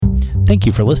Thank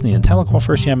you for listening to Tahlequah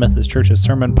First United Methodist Church's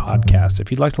Sermon Podcast.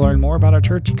 If you'd like to learn more about our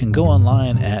church, you can go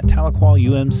online at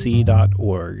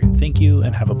tahlequahumc.org. Thank you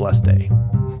and have a blessed day.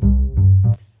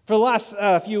 For the last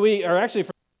few weeks, or actually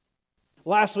for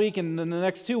last week and then the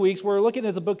next 2 weeks, we're looking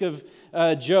at the book of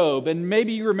Job. And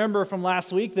maybe you remember from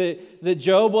last week that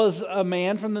Job was a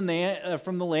man from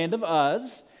the land of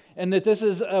Uz, and that this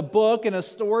is a book and a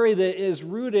story that is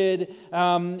rooted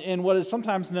in what is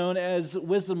sometimes known as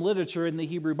wisdom literature in the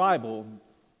Hebrew Bible.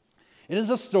 It is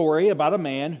a story about a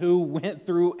man who went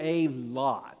through a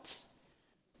lot,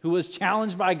 who was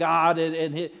challenged by God,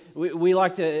 and we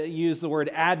like to use the word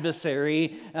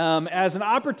adversary as an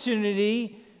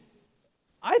opportunity.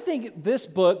 I think this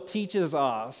book teaches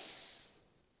us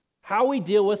how we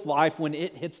deal with life when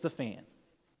it hits the fan.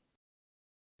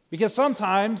 Because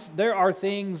sometimes there are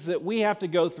things that we have to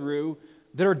go through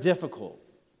that are difficult.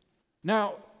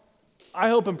 Now, I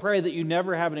hope and pray that you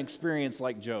never have an experience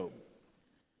like Job.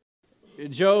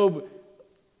 Job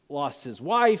lost his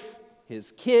wife,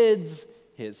 his kids,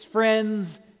 his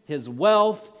friends, his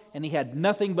wealth, and he had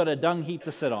nothing but a dung heap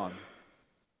to sit on.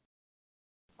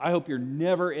 I hope you're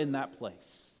never in that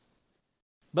place.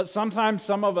 But sometimes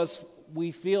some of us,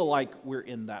 we feel like we're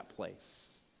in that place.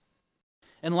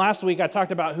 And last week I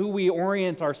talked about who we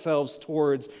orient ourselves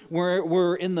towards.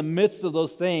 We're in the midst of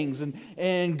those things.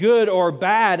 And good or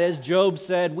bad, as Job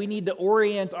said, we need to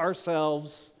orient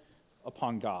ourselves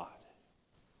upon God.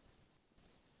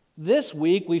 This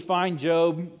week we find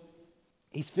Job,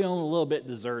 he's feeling a little bit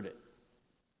deserted.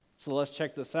 So let's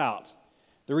check this out.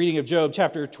 The reading of Job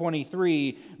chapter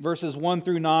 23, verses 1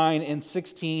 through 9 and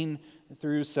 16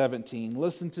 through 17.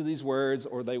 Listen to these words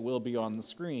or they will be on the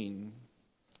screen.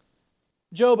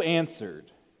 Job answered,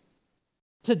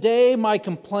 "Today my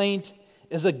complaint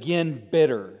is again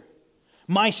bitter.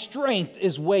 My strength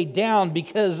is weighed down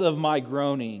because of my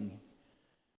groaning.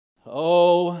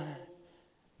 Oh,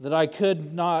 that I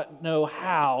could not know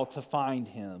how to find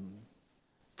him.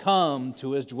 Come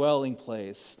to his dwelling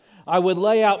place. I would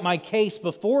lay out my case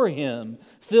before him,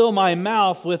 fill my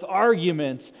mouth with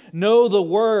arguments, know the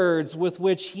words with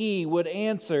which he would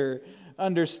answer,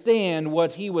 understand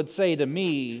what he would say to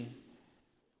me.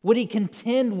 Would he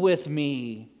contend with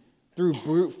me through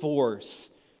brute force?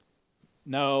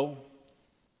 No,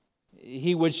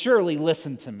 he would surely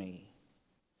listen to me.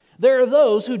 There are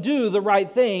those who do the right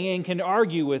thing and can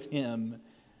argue with him.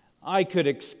 I could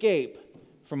escape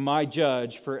from my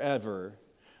judge forever.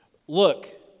 Look,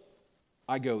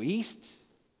 I go east,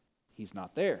 he's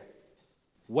not there.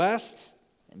 West,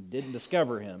 and didn't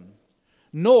discover him.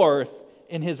 North,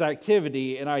 in his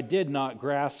activity, and I did not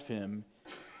grasp him.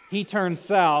 He turned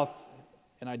south,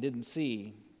 and I didn't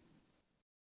see.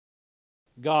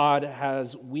 God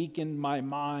has weakened my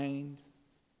mind.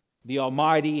 The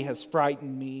Almighty has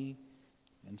frightened me,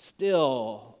 and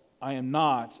still I am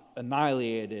not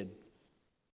annihilated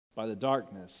by the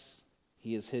darkness.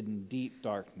 He has hidden deep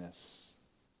darkness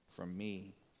from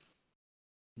me."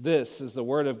 This is the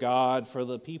word of God for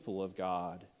the people of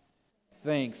God.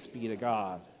 Thanks be to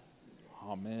God.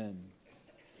 Amen.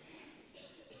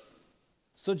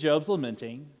 So Job's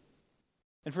lamenting.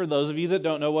 And for those of you that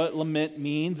don't know what lament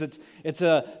means, it's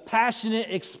a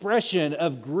passionate expression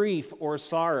of grief or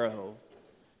sorrow.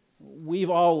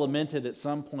 We've all lamented at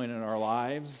some point in our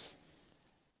lives.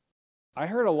 I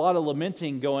heard a lot of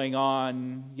lamenting going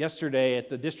on yesterday at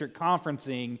the district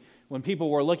conferencing when people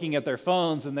were looking at their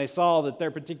phones and they saw that their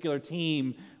particular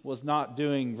team was not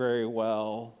doing very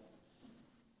well.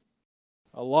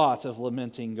 A lot of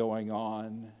lamenting going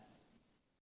on.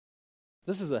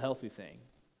 This is a healthy thing.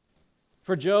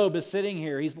 For Job is sitting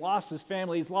here. He's lost his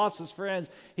family. He's lost his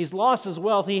friends. He's lost his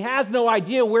wealth. He has no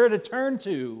idea where to turn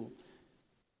to.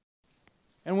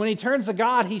 And when he turns to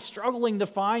God, he's struggling to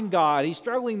find God. He's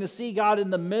struggling to see God in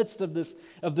the midst of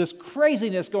this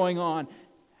craziness going on.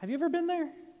 Have you ever been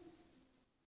there?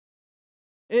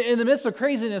 In the midst of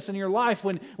craziness in your life,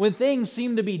 when things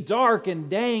seem to be dark and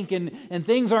dank and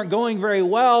things aren't going very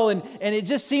well and it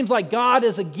just seems like God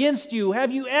is against you,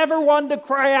 have you ever wanted to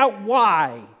cry out,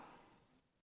 why?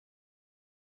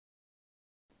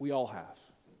 We all have.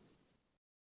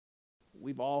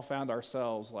 We've all found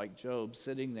ourselves like Job,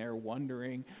 sitting there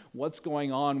wondering, what's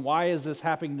going on? Why is this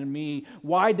happening to me?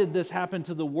 Why did this happen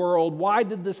to the world? Why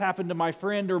did this happen to my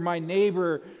friend or my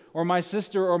neighbor or my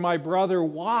sister or my brother?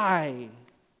 Why?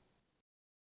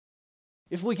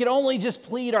 If we could only just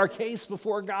plead our case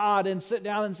before God and sit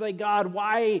down and say, God,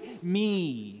 why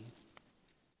me?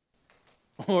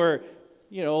 Or,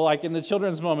 like in the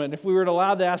children's moment, if we were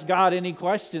allowed to ask God any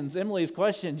questions, Emily's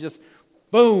question just,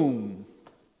 boom.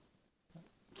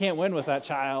 Can't win with that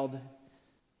child.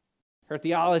 Her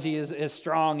theology is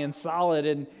strong and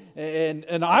solid,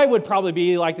 and I would probably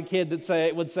be like the kid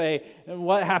that would say,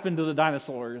 what happened to the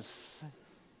dinosaurs?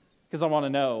 Because I want to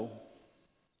know.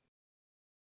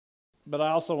 But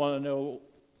I also want to know,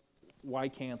 why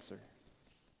cancer?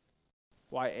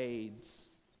 Why AIDS?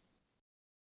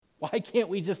 Why can't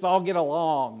we just all get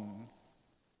along?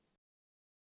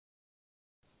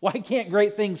 Why can't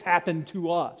great things happen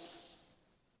to us?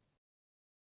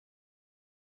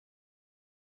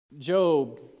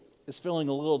 Job is feeling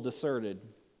a little deserted,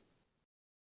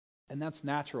 and that's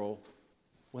natural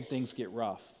when things get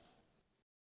rough.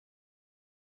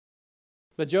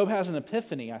 But Job has an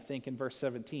epiphany, I think, in verse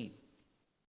 17.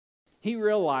 He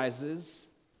realizes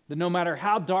that no matter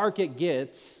how dark it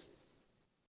gets,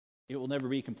 it will never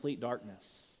be complete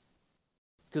darkness,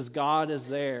 because God is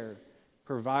there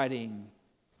providing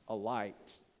a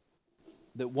light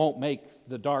that won't make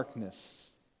the darkness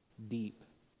deep.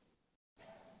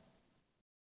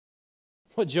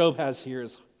 What Job has here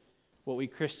is what we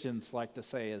Christians like to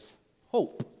say is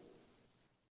hope.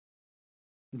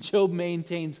 Job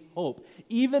maintains hope.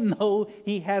 Even though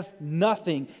he has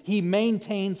nothing, he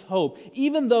maintains hope.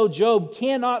 Even though Job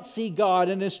cannot see God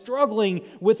and is struggling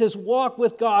with his walk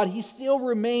with God, he still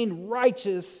remained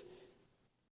righteous.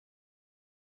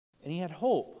 And he had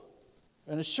hope,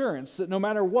 an assurance that no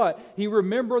matter what, he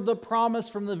remembered the promise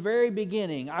from the very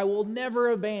beginning, I will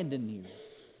never abandon you.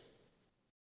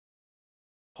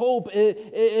 Hope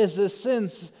is a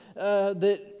sense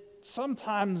that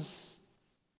sometimes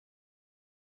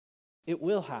it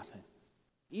will happen,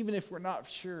 even if we're not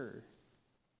sure.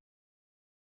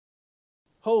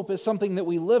 Hope is something that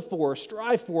we live for,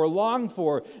 strive for, long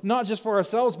for, not just for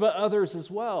ourselves, but others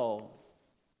as well.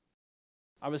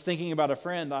 I was thinking about a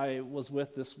friend I was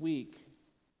with this week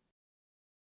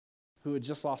who had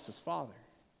just lost his father.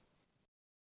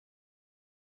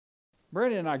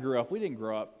 Brandon and I grew up, we didn't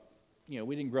grow up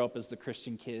as the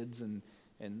Christian kids and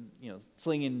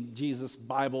slinging Jesus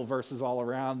Bible verses all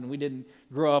around. And we didn't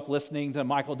grow up listening to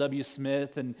Michael W.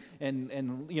 Smith and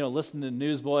listening to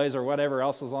Newsboys or whatever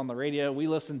else was on the radio. We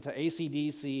listened to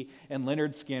AC/DC and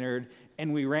Leonard Skinner,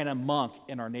 and we ran amok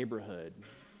in our neighborhood.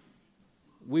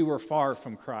 We were far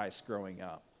from Christ growing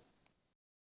up.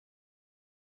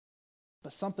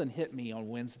 But something hit me on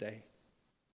Wednesday.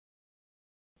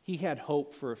 He had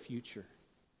hope for a future.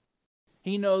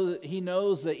 He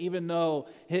knows that even though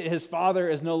his father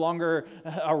is no longer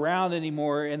around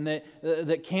anymore and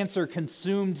that cancer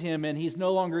consumed him and he's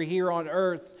no longer here on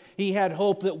earth, he had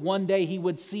hope that one day he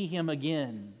would see him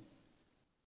again.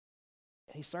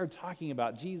 And he started talking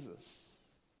about Jesus.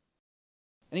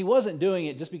 And he wasn't doing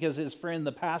it just because his friend,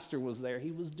 the pastor, was there.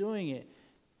 He was doing it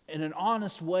in an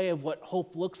honest way of what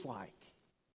hope looks like.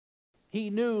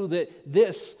 He knew that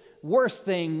this worst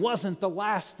thing wasn't the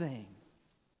last thing.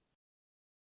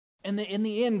 And in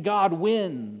the end, God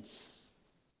wins.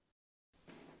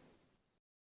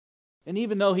 And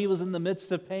even though he was in the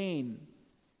midst of pain,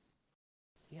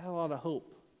 he had a lot of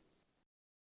hope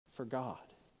for God.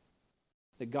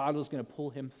 That God was going to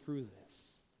pull him through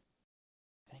this.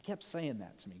 And he kept saying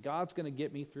that to me. God's going to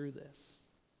get me through this.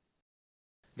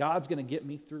 God's going to get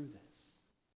me through this.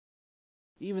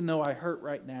 Even though I hurt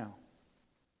right now,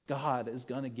 God is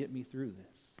going to get me through this.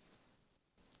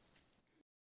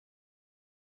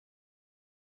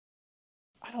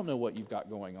 I don't know what you've got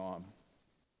going on.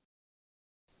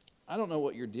 I don't know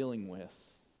what you're dealing with.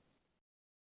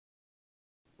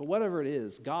 But whatever it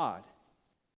is, God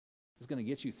is going to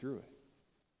get you through it.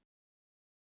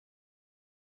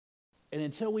 And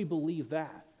until we believe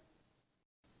that,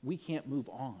 we can't move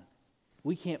on.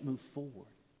 We can't move forward.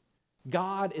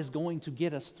 God is going to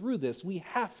get us through this. We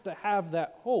have to have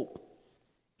that hope,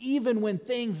 even when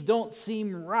things don't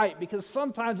seem right, because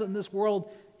sometimes in this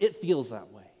world, it feels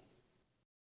that way.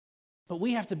 But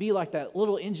we have to be like that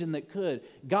little engine that could.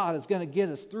 God is going to get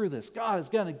us through this. God is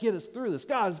going to get us through this.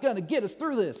 God is going to get us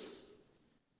through this.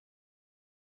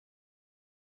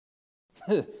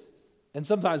 And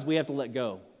sometimes we have to let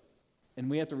go. And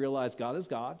we have to realize God is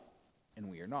God, and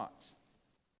we are not.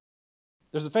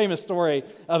 There's a famous story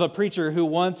of a preacher who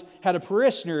once had a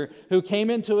parishioner who came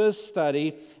into his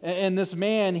study, and this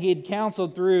man he had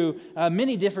counseled through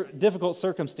many difficult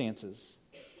circumstances.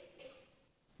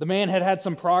 The man had had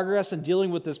some progress in dealing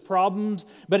with his problems,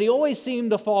 but he always seemed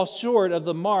to fall short of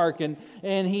the mark, and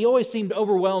he always seemed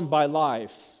overwhelmed by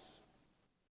life.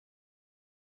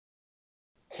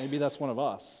 Maybe that's one of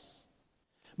us.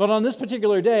 But on this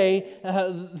particular day,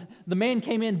 the man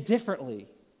came in differently.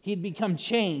 He'd become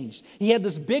changed. He had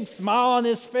this big smile on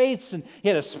his face, and he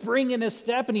had a spring in his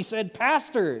step, and he said,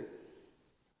 "Pastor,"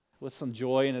 with some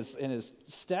joy in his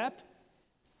step,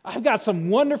 I've got some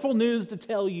wonderful news to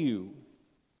tell you.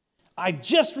 I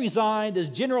just resigned as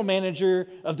general manager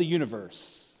of the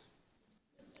universe.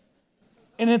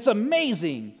 And it's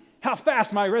amazing how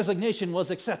fast my resignation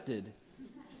was accepted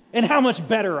and how much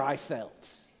better I felt.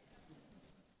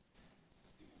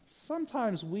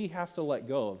 Sometimes we have to let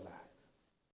go of that.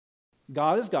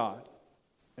 God is God,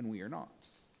 and we are not.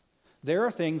 There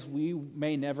are things we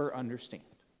may never understand.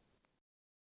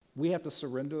 We have to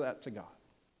surrender that to God.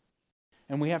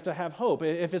 And we have to have hope.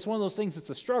 If it's one of those things that's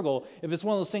a struggle, if it's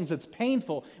one of those things that's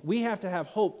painful, we have to have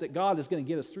hope that God is going to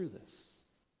get us through this.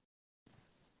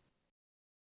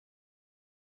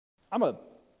 I'm a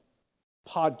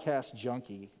podcast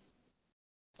junkie.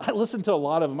 I listen to a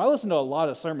lot of them. I listen to a lot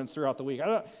of sermons throughout the week.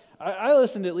 I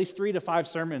listen to at least 3 to 5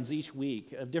 sermons each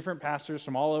week of different pastors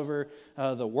from all over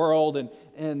the world.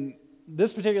 And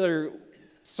this particular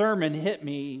sermon hit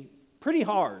me pretty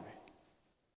hard.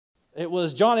 It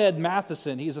was John Ed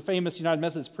Matheson. He's a famous United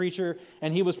Methodist preacher,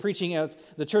 and he was preaching at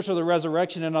the Church of the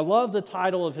Resurrection. And I love the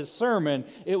title of his sermon.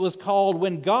 It was called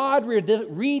 "When God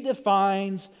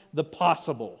Redefines the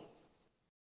Possible."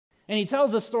 And he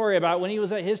tells a story about when he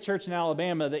was at his church in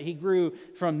Alabama that he grew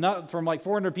from like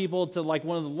 400 people to like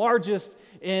one of the largest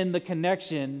in the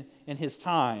connection in his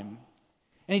time.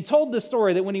 And he told this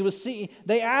story that when he was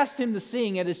they asked him to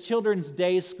sing at his children's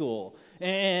day school.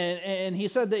 And he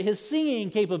said that his singing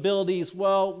capabilities,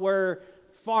 were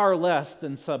far less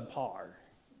than subpar.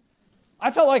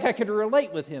 I felt like I could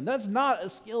relate with him. That's not a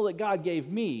skill that God gave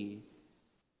me.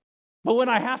 But when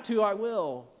I have to, I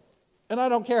will. And I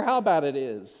don't care how bad it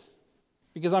is,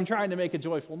 because I'm trying to make a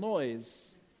joyful noise.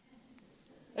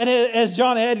 And as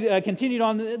John Ed continued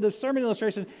on the sermon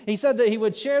illustration, he said that he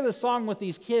would share the song with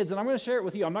these kids, and I'm going to share it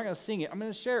with you. I'm not going to sing it. I'm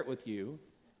going to share it with you.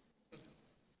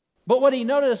 But what he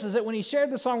noticed is that when he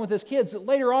shared the song with his kids, that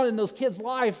later on in those kids'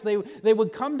 life, they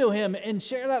would come to him and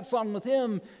share that song with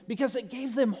him because it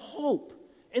gave them hope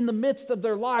in the midst of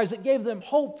their lives. It gave them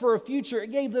hope for a future.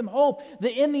 It gave them hope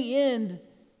that in the end,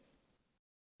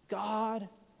 God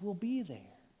will be there.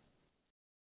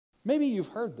 Maybe you've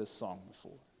heard this song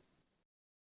before.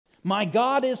 My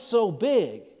God is so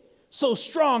big, so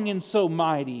strong and so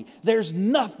mighty. There's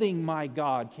nothing my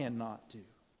God cannot do.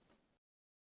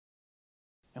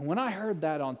 And when I heard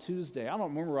that on Tuesday, I don't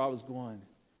remember where I was going.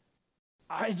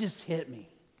 It just hit me.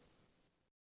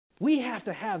 We have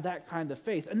to have that kind of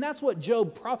faith. And that's what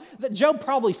Job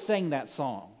probably sang that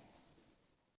song.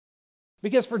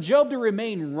 Because for Job to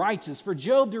remain righteous, for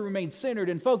Job to remain centered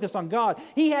and focused on God,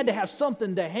 he had to have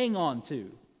something to hang on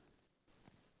to.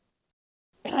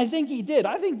 And I think he did.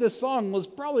 I think this song was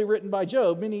probably written by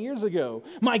Job many years ago.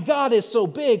 My God is so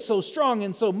big, so strong,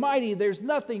 and so mighty, there's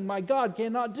nothing my God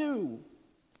cannot do.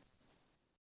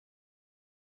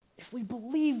 If we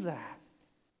believe that,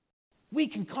 we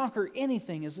can conquer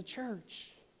anything as a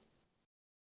church.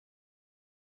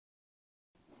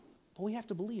 But we have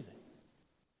to believe it.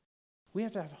 We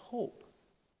have to have hope.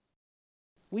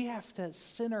 We have to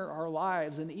center our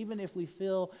lives, and even if we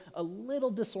feel a little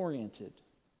disoriented,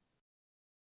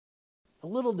 a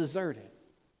little deserted,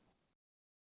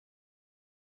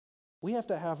 we have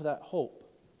to have that hope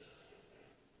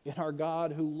in our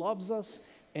God who loves us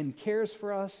and cares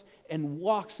for us and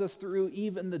walks us through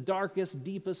even the darkest,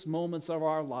 deepest moments of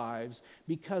our lives,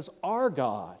 because our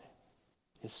God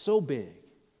is so big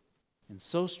and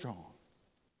so strong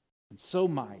and so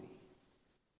mighty.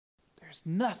 There's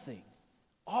nothing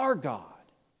our God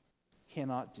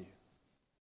cannot do.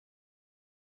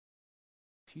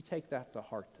 If you take that to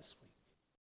heart this week,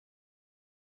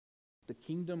 the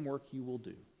kingdom work you will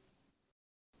do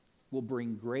will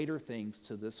bring greater things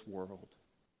to this world.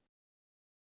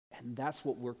 And that's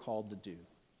what we're called to do.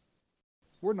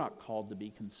 We're not called to be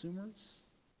consumers.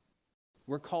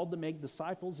 We're called to make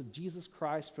disciples of Jesus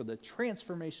Christ for the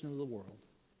transformation of the world.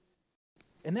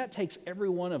 And that takes every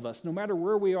one of us, no matter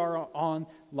where we are on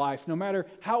life, no matter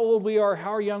how old we are,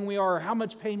 how young we are, or how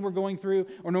much pain we're going through,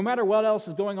 or no matter what else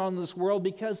is going on in this world,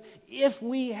 because if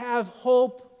we have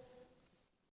hope,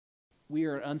 we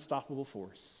are an unstoppable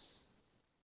force.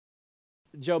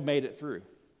 Job made it through,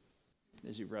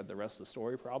 as you've read the rest of the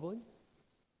story probably.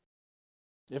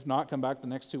 If not, come back the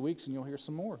next 2 weeks and you'll hear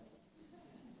some more.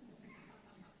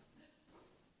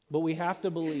 But we have to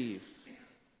believe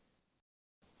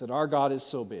that our God is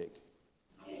so big,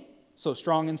 so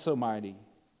strong and so mighty,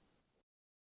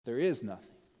 there is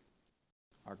nothing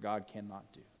our God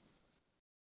cannot do.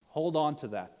 Hold on to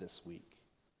that this week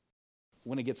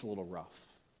when it gets a little rough.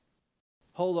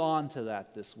 Hold on to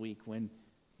that this week when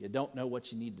you don't know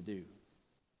what you need to do.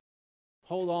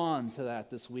 Hold on to that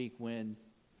this week when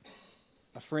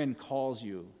a friend calls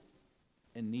you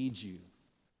and needs you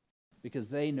because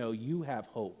they know you have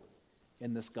hope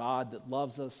in this God that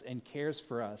loves us and cares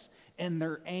for us, and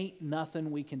there ain't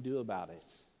nothing we can do about it.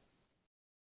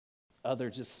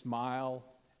 Others just smile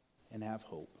and have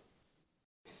hope.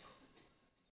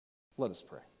 Let us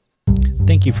pray.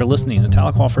 Thank you for listening to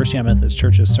Tahlequah First United Methodist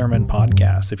Church's Sermon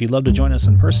Podcast. If you'd love to join us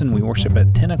in person, we worship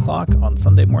at 10 o'clock on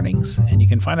Sunday mornings, and you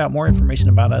can find out more information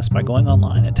about us by going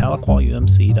online at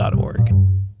tahlequahumc.org.